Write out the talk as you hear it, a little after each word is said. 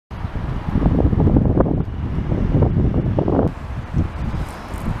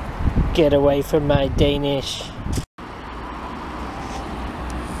Get away from my Danish.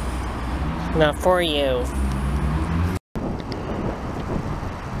 Not for you.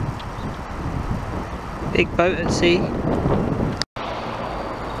 Big boat at sea.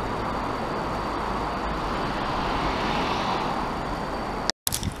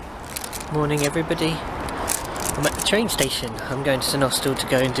 Morning everybody. I'm at the train station. I'm going to St Austell to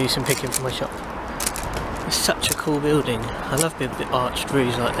go and do some picking for my shop. It's such a cool building. I love big arched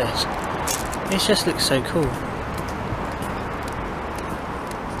roofs like this. It just looks so cool. I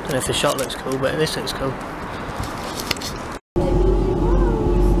don't know if the shot looks cool, but this looks cool.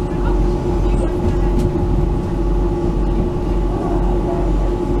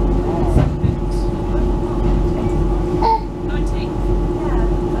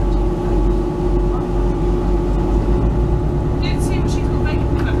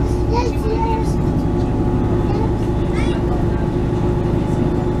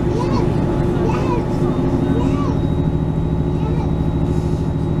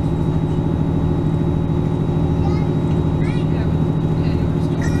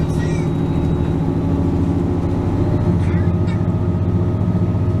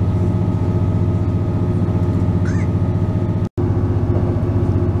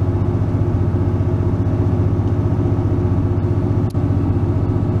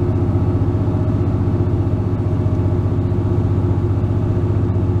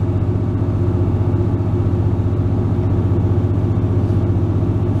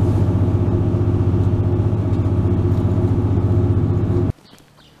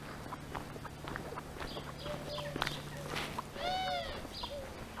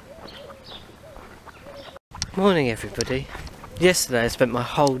 Morning everybody. Yesterday I spent my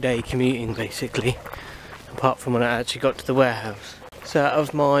whole day commuting basically, apart from when I actually got to the warehouse. So out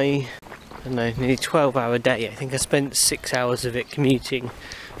of my, I don't know, nearly 12-hour day, I think I spent 6 hours of it commuting.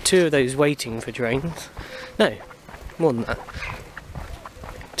 2 of those waiting for trains. No, more than that.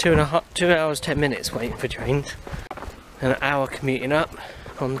 2 hours 10 minutes waiting for trains. And an hour commuting up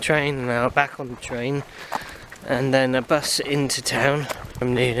on the train, an hour back on the train. And then a bus into town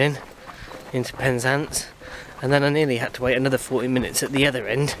from Newlyn into Penzance. And then I nearly had to wait another 40 minutes at the other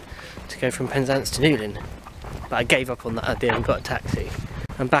end to go from Penzance to Newlyn. But I gave up on that idea and got a taxi.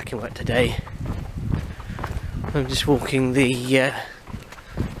 I'm back in work today. I'm just walking the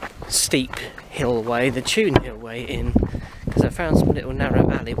steep hill way, the Tune Hill way in, because I found some little narrow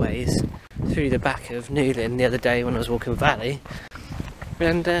alleyways through the back of Newlyn the other day when I was walking Valley,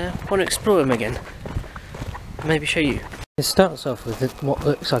 and want to explore them again. Maybe show you. It starts off with what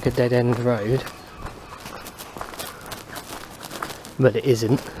looks like a dead-end road. But it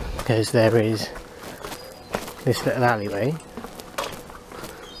isn't, because there is this little alleyway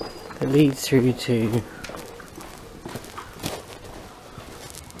that leads through to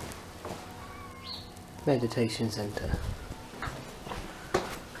meditation centre.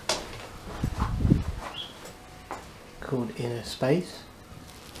 Called Inner Space.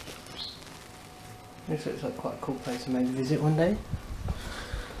 This looks like quite a cool place to maybe visit one day.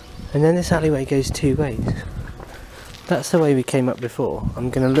 And then this alleyway goes 2 ways. That's the way we came up before. I'm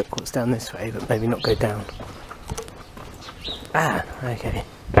going to look what's down this way, but maybe not go down. Ah, okay.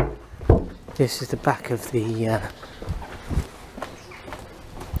 This is the back of the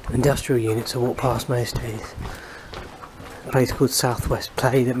industrial units I walk past most days. A place called Southwest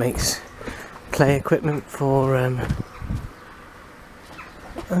Play that makes play equipment for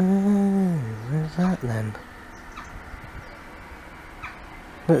where's that then?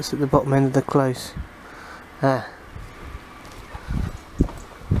 Looks at the bottom end of the close. Ah.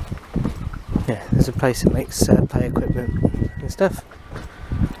 Yeah, there's a place that makes play equipment and stuff.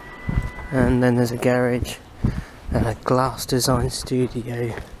 And then there's a garage and a glass design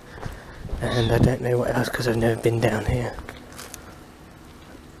studio. And I don't know what else because I've never been down here.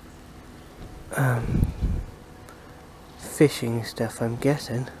 Fishing stuff, I'm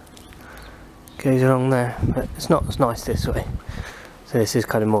guessing. Goes along there, but it's not as nice this way. So this is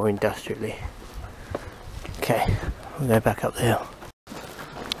kind of more industrially. Okay, we'll go back up the hill.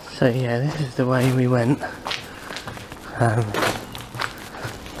 So yeah, this is the way we went.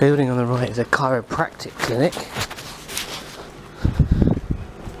 Building on the right is a chiropractic clinic.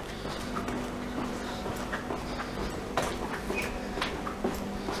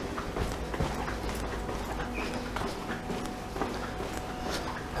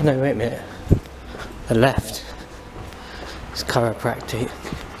 Oh no, wait a minute. The left is chiropractic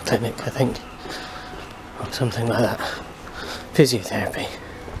clinic, I think. Or something like that. Physiotherapy.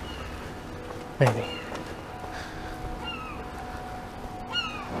 Maybe.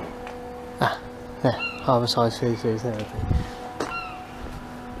 Ah, there. Harborside Physiotherapy.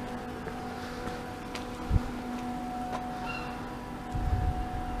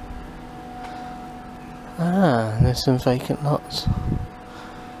 there's some vacant lots.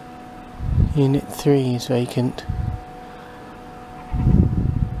 Unit 3 is vacant.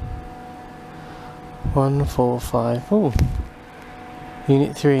 145. Oh,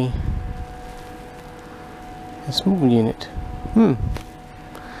 Unit 3. A small unit.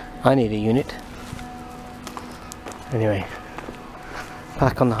 I need a unit. Anyway,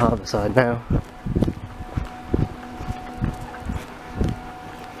 back on the harbour side now.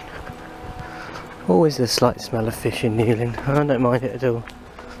 Always a slight smell of fish in Newlyn. I don't mind it at all.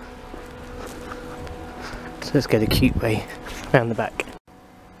 So let's go the cute way round the back.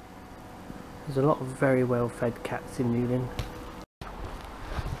 There's a lot of very well fed cats in Newlyn.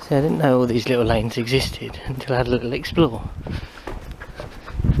 See, I didn't know all these little lanes existed until I had a little explore.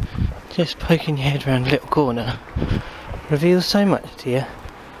 Just poking your head around a little corner reveals so much to you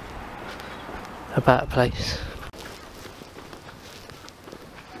about a place.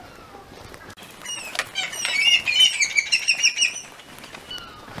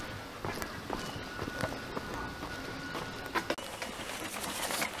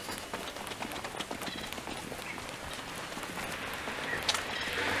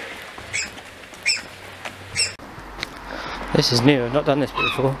 This is new, I've not done this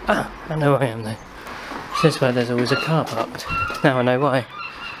before. Ah, I know where I am though. This is where there's always a car parked. Now I know why.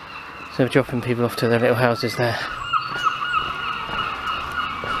 So dropping people off to their little houses there.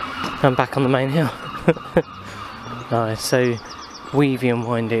 I'm back on the main hill. Oh, it's so weavy and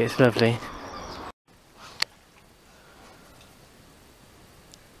windy, it's lovely.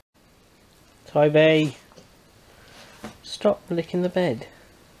 Toby! Stop licking the bed.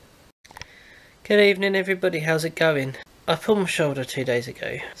 Good evening everybody, how's it going? I pulled my shoulder 2 days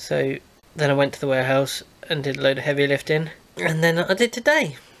ago, so then I went to the warehouse and did a load of heavy lifting, and then I did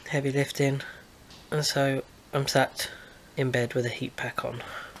today heavy lifting, and so I'm sat in bed with a heat pack on,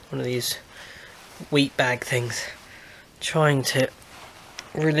 one of these wheat bag things, trying to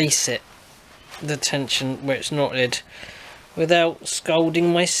release it, the tension where it's knotted, without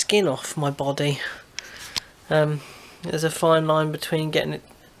scalding my skin off my body. There's a fine line between getting it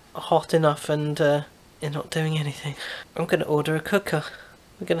hot enough and you're not doing anything. I'm going to order a cooker.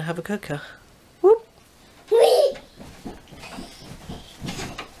 We're going to have a cooker. Whoop! Whee!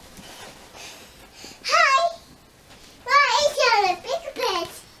 Hi! Why is there a big bed?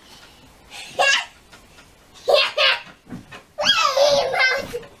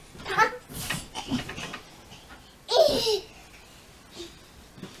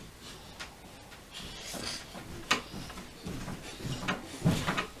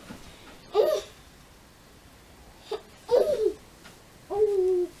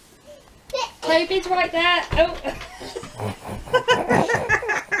 Toby's right there. Oh.